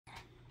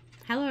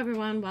Hello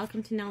everyone,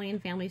 welcome to Nellie and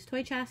Family's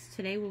Toy Chest.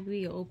 Today we'll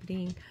be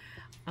opening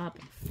up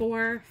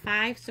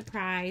 5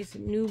 surprise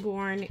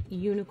newborn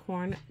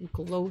unicorn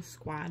glow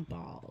squad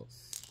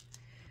balls.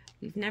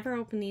 We've never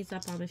opened these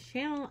up on this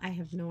channel. I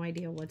have no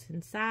idea what's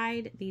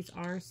inside. These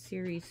are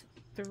series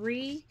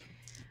 3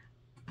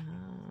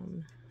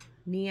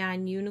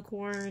 neon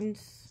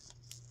unicorns.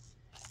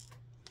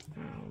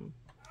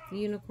 The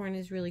unicorn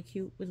is really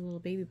cute with a little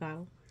baby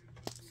bottle.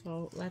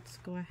 So let's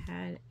go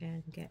ahead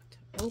and get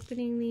to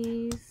opening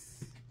these.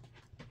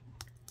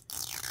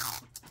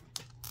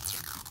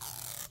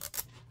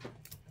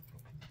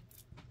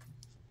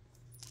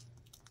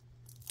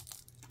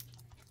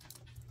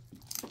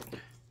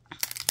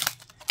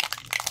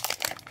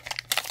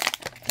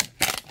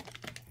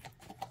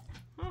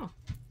 Oh,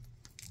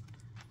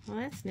 well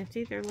that's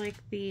nifty. They're like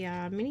the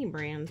mini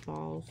brand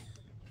balls.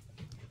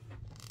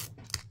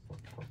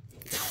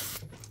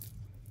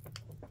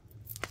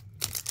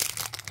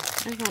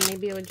 I thought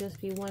maybe it would just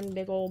be one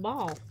big old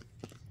ball.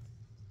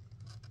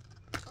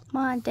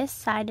 Well, on this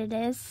side it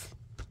is.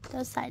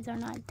 Those sides are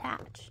not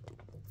attached.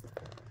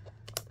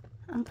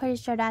 I'm pretty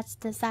sure that's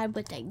the side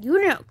with the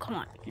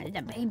unicorn.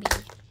 The baby.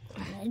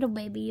 Little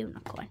baby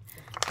unicorn.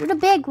 Do the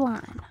big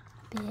one.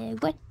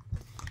 Big one.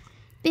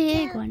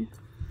 Big one.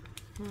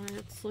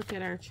 Let's look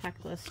at our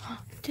checklist.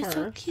 They're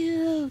so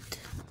cute.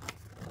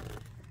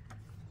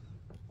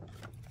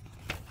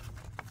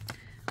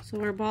 So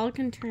our ball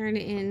can turn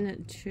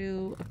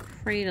into a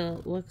cradle,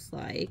 it looks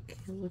like.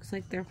 It looks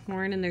like their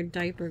horn and their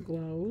diaper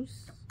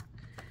glows.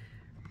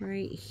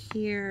 Right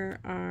here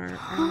are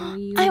our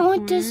unicorns. I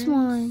want this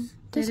one.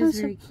 This That one's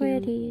is so very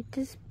pretty. cute.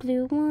 This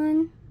blue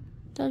one.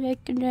 The like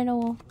a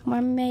little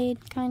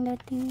mermaid kind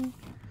of thing.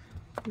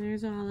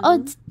 There's all of Oh,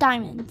 them. it's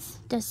diamonds.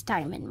 This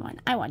diamond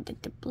one. I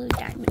wanted the blue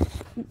diamond.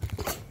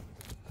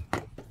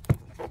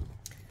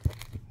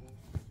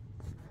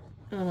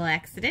 A little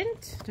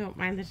accident. Don't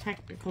mind the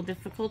technical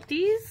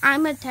difficulties.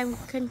 I'm a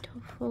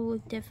technical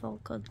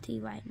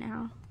difficulty right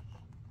now.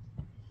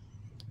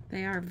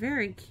 They are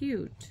very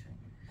cute.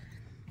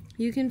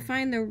 You can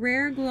find the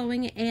rare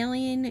glowing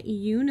alien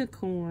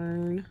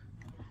unicorn.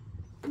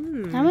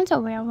 That one's a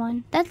rare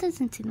one. That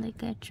doesn't seem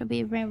like it should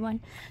be a rare one.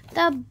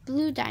 The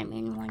blue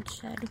diamond one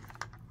should.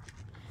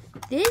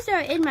 These are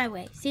in my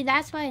way. See,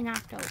 that's why I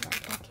knocked over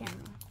the camera.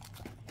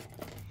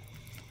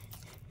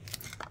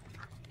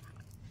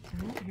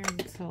 Here's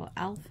its little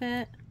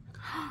outfit.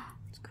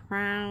 Its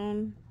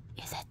crown.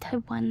 Is it the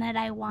one that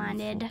I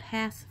wanted?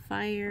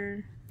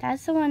 Pacifier.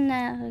 That's the one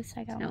that looks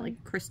like I Got want.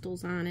 like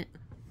crystals on it.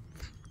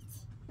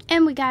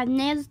 And we got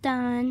nails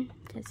done.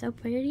 They're so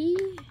pretty.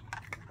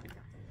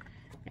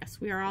 Yes,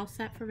 we are all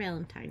set for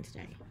Valentine's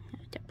Day. I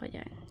have to put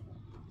it.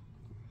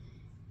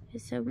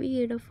 It's so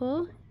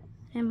beautiful.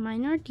 And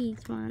mine are these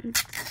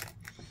ones.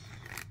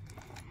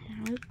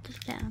 Now it's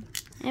down.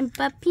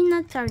 But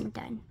peanuts aren't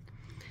done.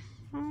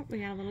 Oh, we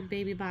got a little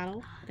baby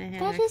bottle that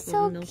has That is actual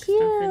so milk stuff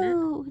in it.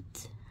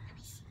 cute.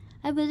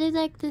 I really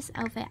like this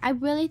outfit. I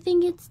really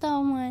think it's the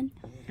one.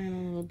 And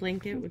a little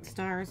blanket with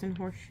stars and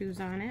horseshoes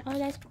on it. Oh,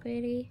 that's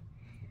pretty.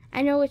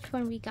 I know which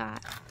one we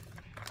got.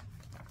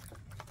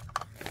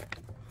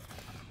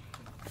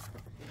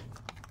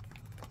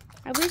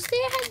 I wish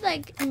they had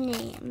like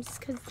names,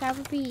 because that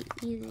would be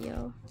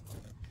easier.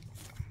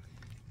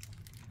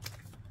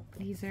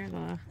 These are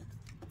the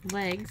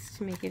legs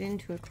to make it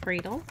into a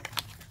cradle.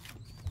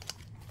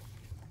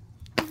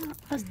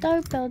 I'll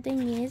start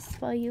building these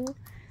for you.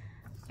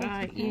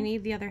 You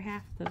need the other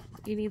half.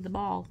 You need the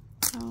ball.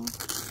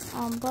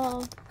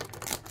 Ball.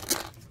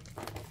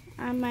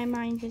 My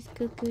mind is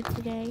cuckoo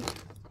today.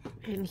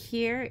 And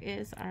here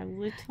is our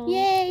little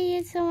Yay!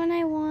 It's the one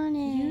I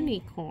wanted.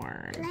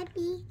 unicorn. Let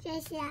me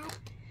just that.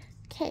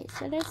 Okay,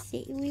 so let's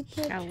see. We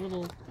put Got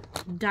little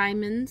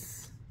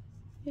diamonds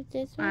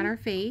this one on her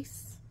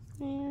face.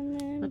 and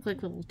then Look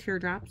like little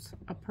teardrops.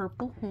 A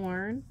purple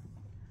horn.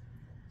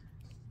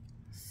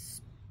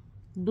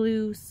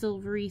 Blue,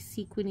 silvery,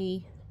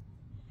 sequiny,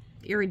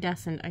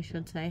 iridescent, I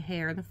should say,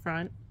 hair in the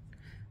front.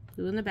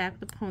 Blue in the back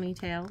with a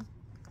ponytail.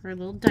 Her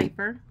little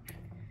diaper.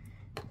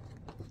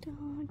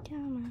 don't tell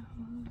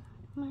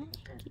my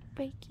achy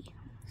breaky.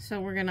 So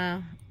we're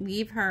gonna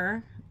leave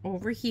her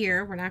over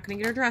here. We're not gonna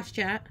get her dressed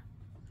yet.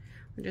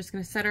 We're just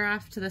gonna set her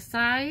off to the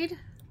side.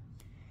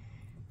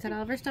 Set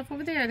all of her stuff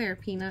over there,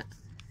 Peanut.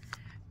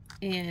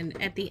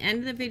 And at the end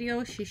of the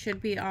video, she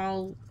should be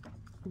all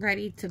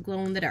ready to glow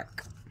in the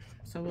dark.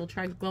 So we'll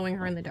try glowing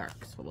her in the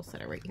dark. So we'll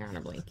set her right here on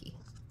her blankie.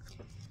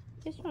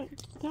 This one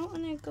does not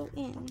want to go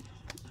in.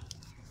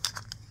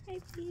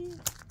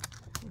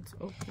 Let's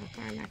open up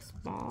our next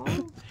ball.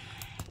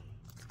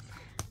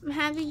 I'm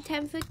having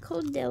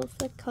technical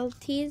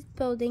difficulties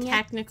building it.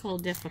 Technical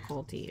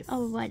difficulties.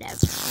 Oh, whatever.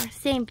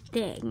 Same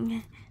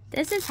thing.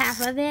 This is half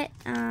of it.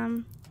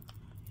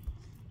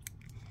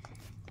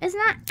 It's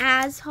not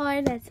as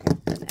hard as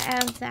it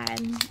sounds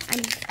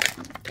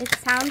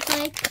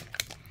like,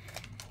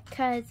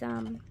 because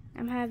I'm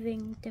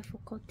having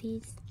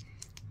difficulties.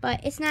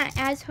 But it's not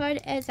as hard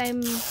as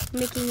I'm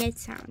making it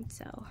sound,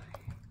 so.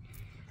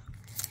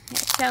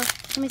 So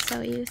let me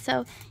show you.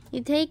 So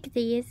you take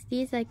these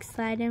like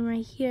slide in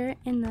right here,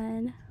 and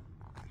then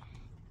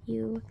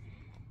you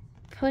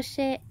push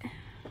it. I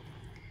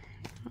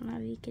don't know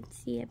if you can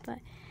see it, but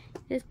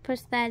just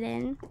push that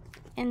in,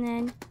 and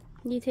then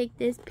you take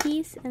this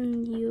piece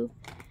and you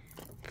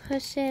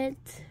push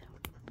it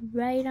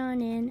right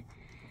on in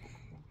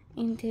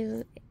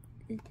into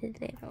the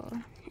little,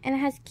 and it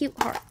has cute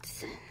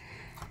hearts.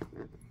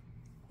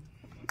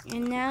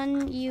 And now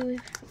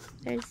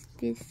there's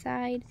this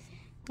side,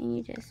 and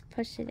you just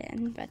push it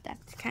in, but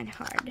that's kind of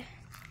hard.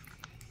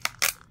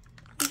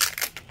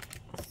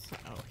 So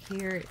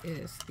here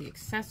is the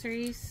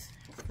accessories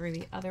for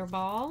the other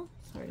ball.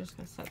 So we're just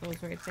going to set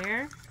those right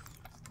there.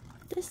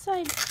 This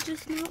side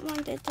does not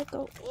want it to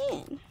go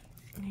in.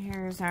 And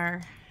here's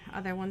our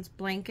other one's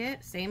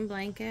blanket. Same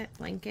blanket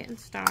and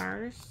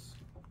stars.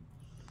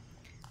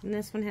 And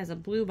this one has a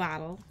blue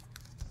bottle.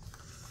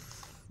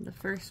 The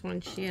first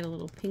one, she had a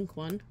little pink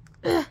one.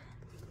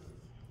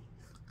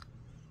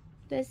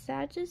 This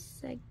side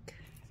just like...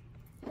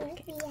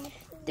 Okay.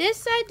 This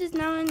side does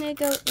not want to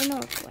go in all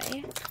the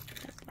way.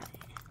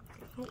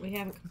 Oh, we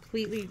have a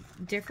completely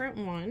different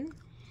one.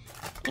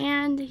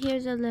 And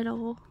here's a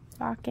little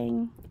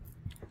rocking.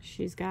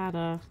 She's got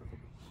a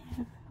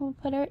We'll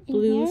put her in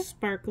blue here.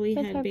 sparkly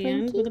with her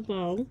headband blinky. with a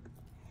bow.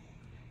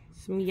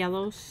 Some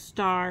yellow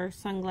star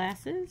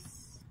sunglasses.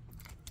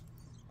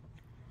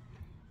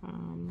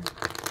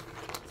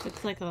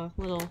 Looks like a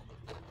little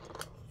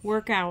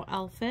workout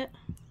outfit.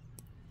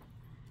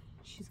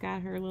 She's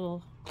got her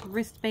little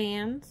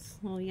wristbands,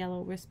 little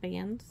yellow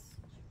wristbands.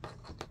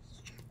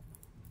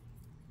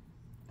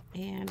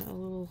 And a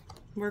little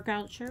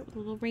workout shirt with a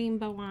little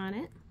rainbow on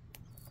it.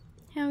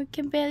 Yeah, we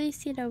can barely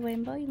see the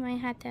rainbow. You might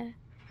have to...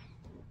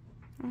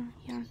 Oh,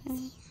 yeah.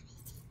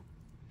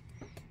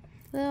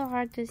 A little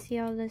hard to see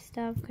all this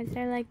stuff because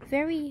they're like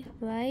very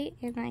light,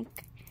 and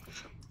like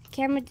the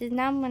camera does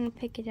not want to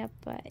pick it up,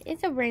 but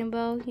it's a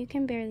rainbow. You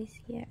can barely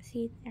see it.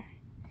 See it there.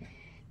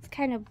 It's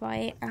kind of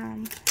bright.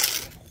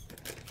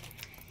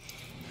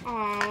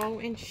 Oh,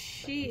 and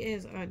she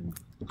is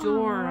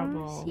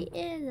adorable. Aww, she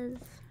is.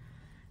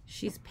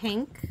 She's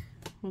pink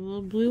with a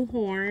little blue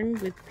horn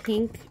with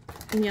pink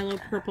and yellow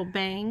purple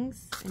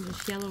bangs and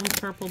just yellow and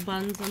purple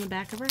buns on the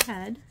back of her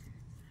head.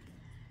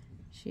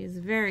 She is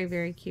very,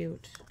 very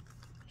cute.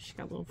 She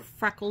got little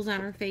freckles on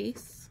her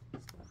face.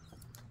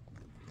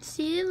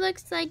 She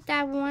looks like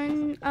that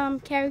one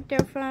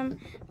character from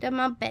the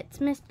Muppets,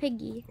 Miss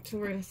Piggy. So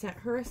we're going to set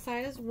her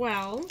aside as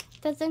well.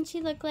 Doesn't she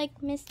look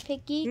like Miss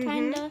Piggy,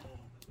 kind of?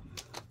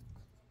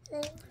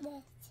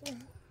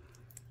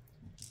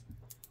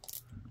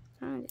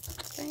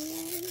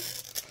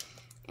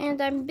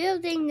 And I'm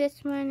building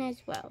this one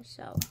as well,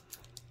 so.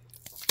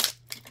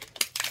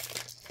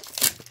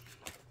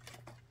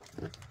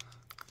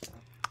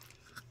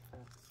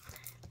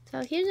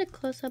 So here's a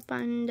close-up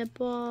on the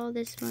ball,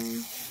 this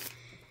one.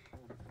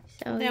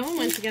 So That one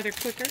went together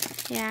quicker.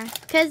 yeah,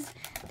 because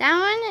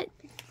that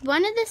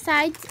one of the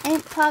sides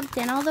ain't popped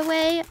in all the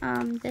way.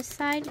 This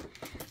side,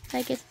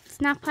 like it's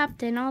not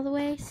popped in all the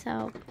way,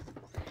 so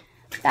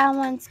that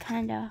one's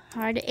kind of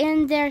hard.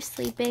 And they're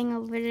sleeping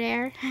over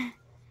there.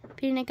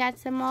 Peanut got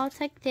them all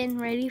tucked in,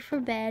 ready for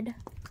bed.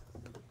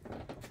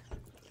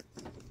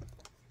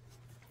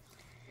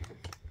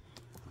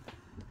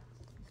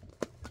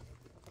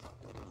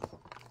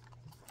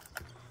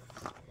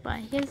 But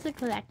here's the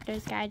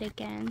collector's guide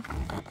again.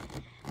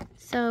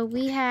 So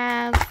we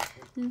have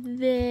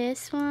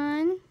this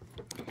one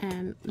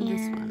And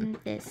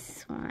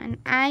this one.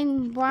 I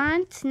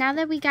want, now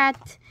that we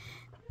got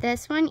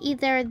this one,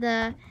 either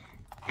the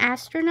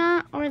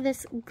astronaut or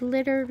this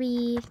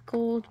glittery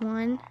gold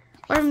one.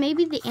 Or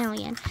maybe the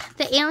alien.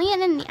 The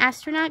alien and the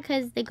astronaut,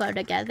 because they go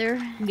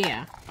together.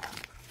 Yeah.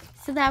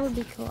 So that would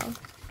be cool.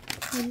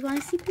 What, do you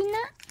want to see,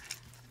 Peanut?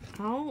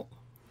 Oh,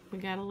 we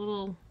got a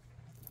little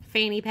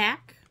fanny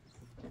pack.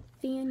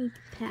 Fanny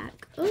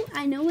pack. Oh,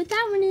 I know what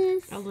that one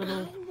is. A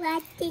little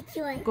What did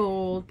you want?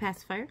 gold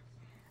pacifier.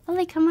 Oh,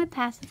 they come with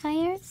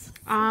pacifiers?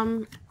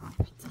 Want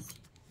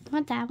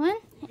that one?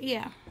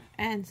 Yeah.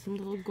 And some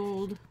little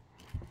gold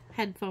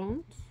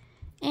headphones.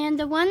 And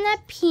the one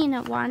that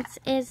Peanut wants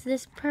is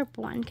this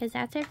purple one, because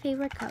that's her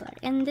favorite color.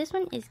 And this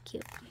one is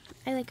cute.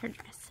 I like her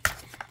dress.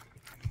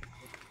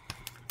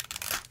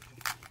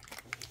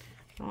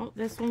 Oh,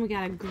 this one we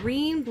got a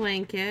green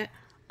blanket,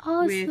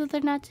 Oh, with so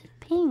they're not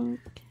pink.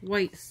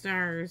 white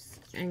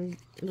stars, and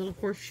little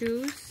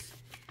horseshoes.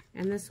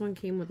 And this one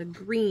came with a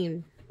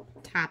green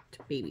topped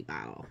baby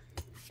bottle.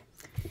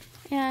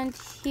 And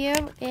here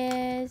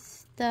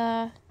is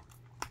the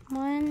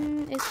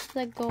one, it's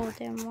the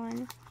golden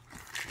one.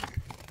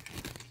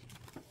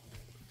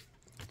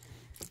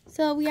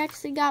 So we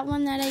actually got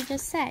one that I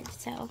just said.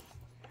 So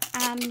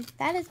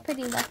that is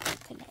pretty lucky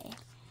today.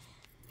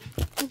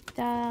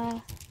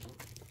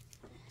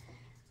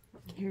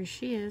 Here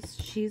she is.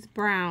 She's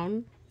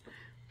brown,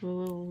 with a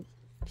little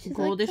She's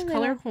goldish like a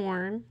color little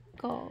horn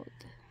gold.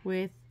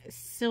 with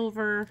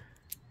silver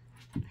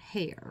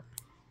hair.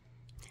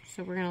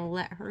 So we're gonna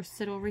let her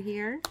sit over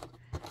here.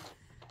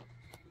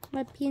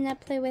 Let Peanut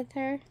play with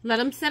her. Let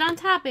them sit on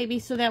top, baby,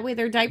 so that way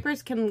their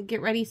diapers can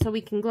get ready so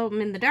we can glow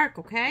them in the dark,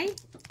 okay?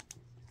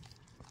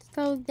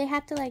 So they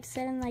have to like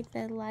sit in like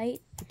the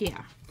light.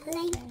 Yeah.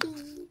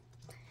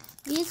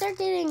 These are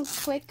getting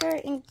quicker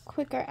and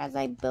quicker as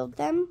I build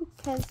them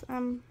because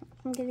I'm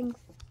getting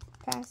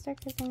faster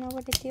because I know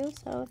what to do.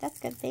 So that's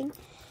a good thing.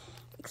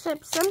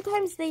 Except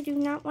sometimes they do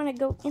not want to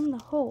go in the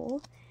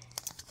hole.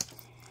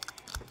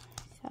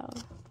 So,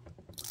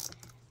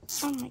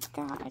 oh my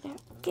God,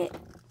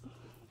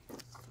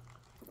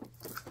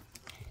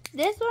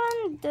 this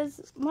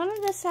one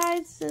of the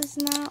sides does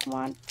not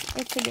want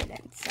it to get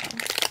in,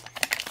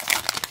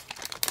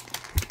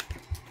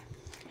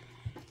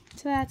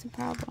 so that's a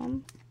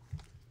problem.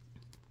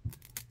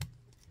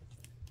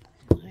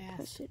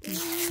 Push it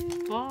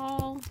in.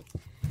 Ball.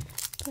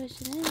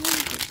 Push it in,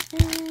 push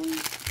it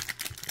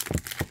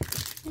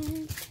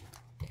in.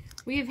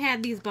 We have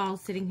had these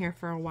balls sitting here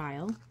for a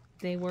while.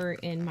 They were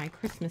in my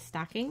Christmas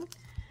stocking.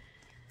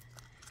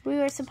 We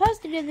were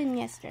supposed to do them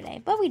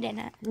yesterday, but we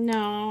didn't.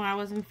 No, I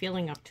wasn't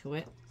feeling up to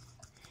it.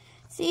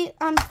 See,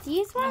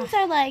 these ones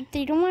are like,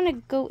 they don't want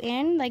to go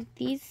in. Like,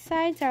 these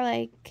sides are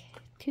like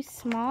too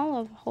small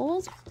of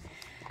holes.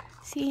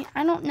 See,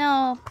 I don't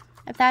know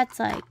if that's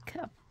like,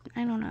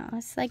 I don't know.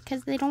 It's like,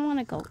 because they don't want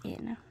to go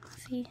in.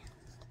 See?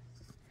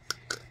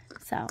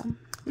 So.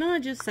 No,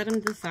 just set them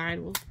to the side.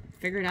 We'll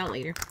figure it out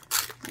later.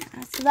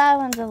 Yeah, so that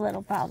one's a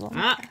little problem.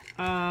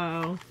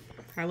 Uh-oh.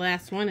 Our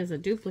last one is a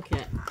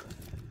duplicate.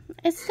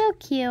 It's so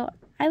cute.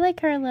 I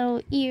like her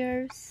little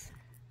ears.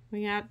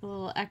 We got the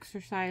little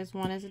exercise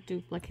one as a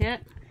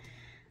duplicate.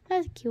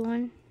 That's a cute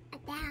one.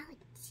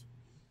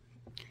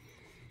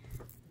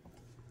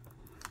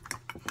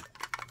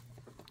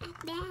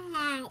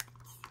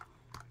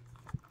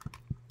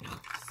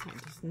 So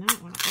does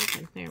not want to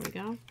open. There we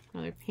go.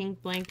 Another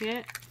pink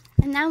blanket.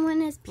 And that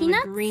one is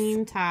Peanuts. With a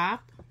green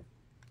top.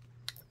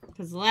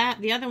 Because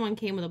the other one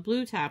came with a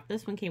blue top.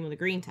 This one came with a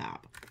green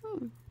top.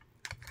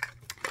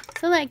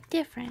 So like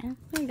different.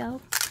 There you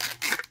go.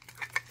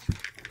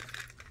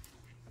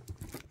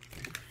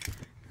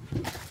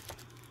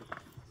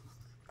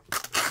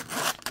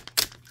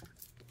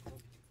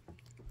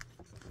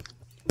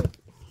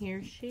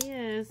 Here she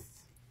is.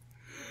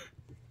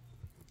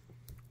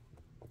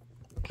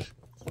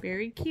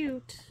 Very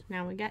cute.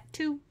 Now we got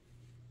two.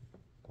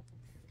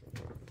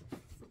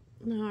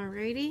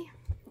 Alrighty.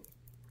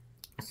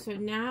 So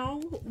now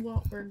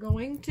what we're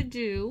going to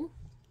do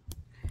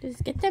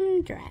Just get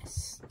them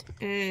dressed.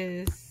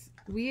 is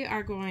we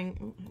are going,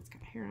 oh, it's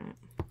got hair on it.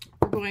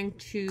 We're going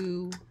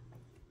to,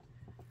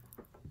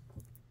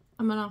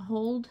 I'm going to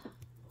hold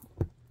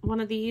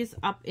one of these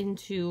up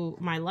into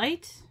my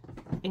light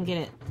and get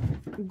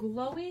it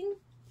glowing.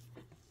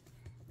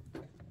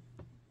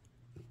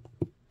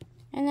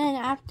 And then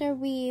after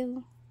we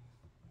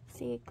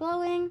see it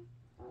glowing,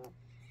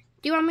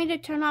 do you want me to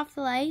turn off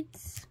the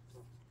lights?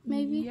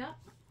 Maybe? Yep.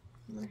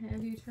 We'll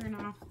have you turn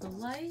off the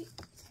light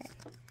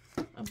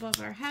above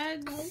our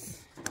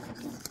heads.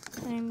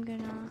 I'm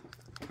gonna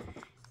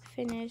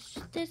finish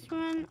this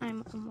one.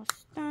 I'm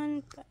almost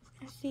done, but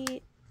I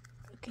see.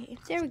 Okay,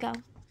 there we go.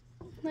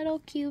 Little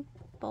cute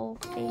bowl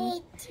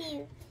thing.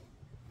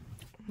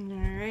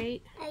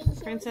 Alright.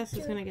 Princess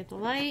is gonna get the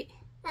light.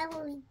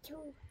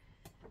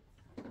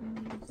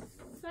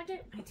 Second,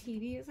 my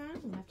TV is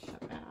on. Let's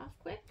shut that off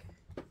quick.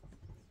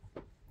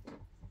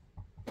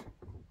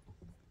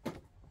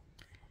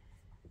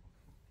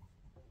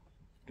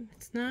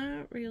 It's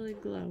not really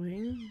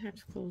glowing. I have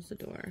to close the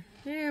door.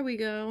 There we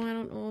go. I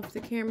don't know if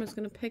the camera's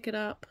going to pick it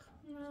up.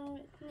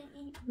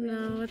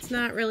 No, it's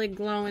not really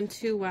glowing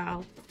too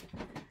well.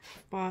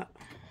 But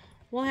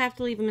we'll have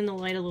to leave them in the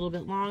light a little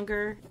bit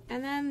longer.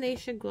 And then they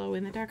should glow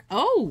in the dark.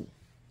 Oh!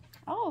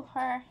 Oh,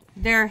 her.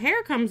 Their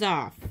hair comes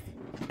off.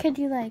 Could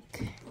you,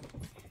 like,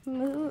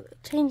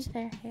 change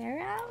their hair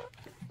out?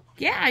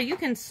 Yeah, you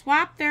can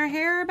swap their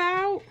hair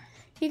about.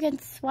 You can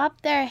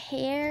swap their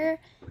hair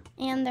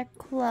and their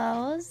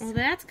clothes. Well,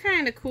 that's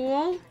kind of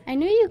cool. I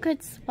knew you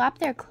could swap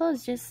their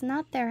clothes, just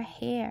not their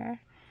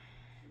hair.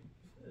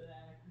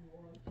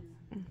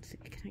 Let's see,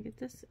 can I get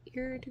this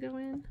ear to go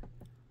in?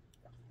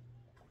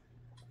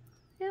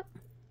 Yep.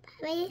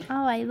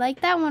 Oh, I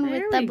like that one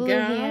There with the we blue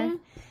go. hair.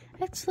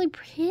 Actually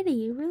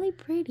pretty, really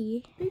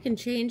pretty. You can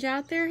change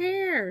out their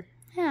hair.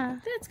 Yeah.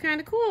 That's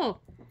kind of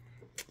cool.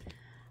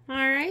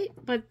 Alright,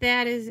 but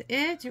that is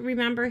it.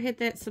 Remember, hit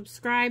that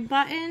subscribe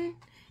button.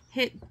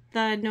 Hit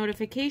the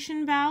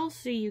notification bell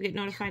so you get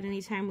notified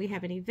anytime we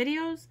have any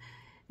videos.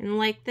 And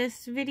like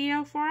this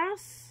video for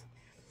us.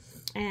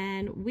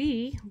 And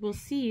we will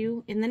see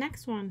you in the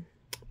next one.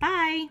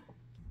 Bye!